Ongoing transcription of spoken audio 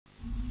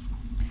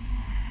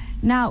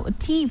Now,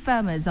 tea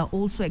farmers are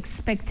also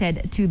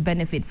expected to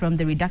benefit from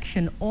the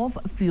reduction of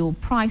fuel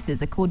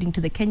prices, according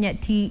to the Kenya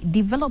Tea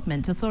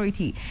Development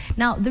Authority.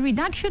 Now, the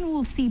reduction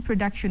will see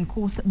production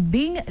costs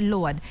being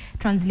lowered,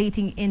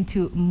 translating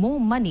into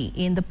more money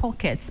in the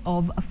pockets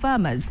of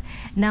farmers.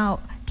 Now,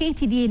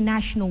 KTDA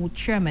National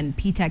Chairman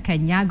Peter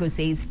Kanyago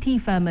says tea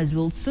farmers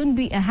will soon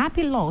be a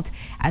happy lot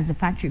as the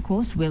factory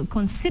costs will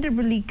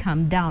considerably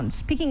come down.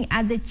 Speaking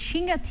at the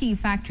Chinga Tea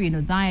Factory in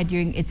Othaya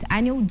during its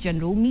annual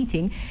general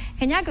meeting,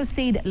 Kanyago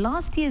said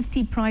last year's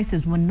tea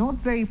prices were not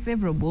very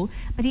favorable,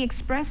 but he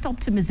expressed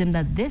optimism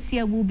that this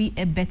year will be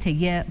a better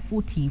year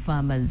for tea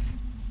farmers.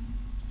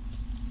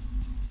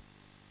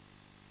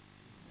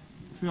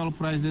 Fuel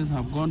prices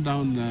have gone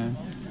down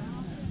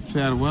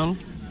fairly well.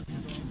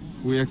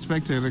 We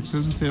expect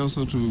electricity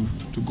also to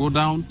go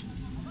down.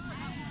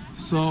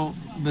 So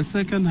the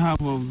second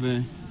half of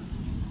the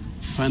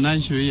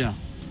financial year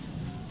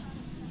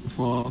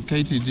for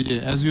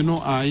KTDA, as you know,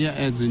 our year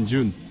ends in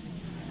June.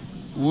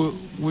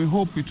 We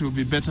hope it will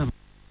be better.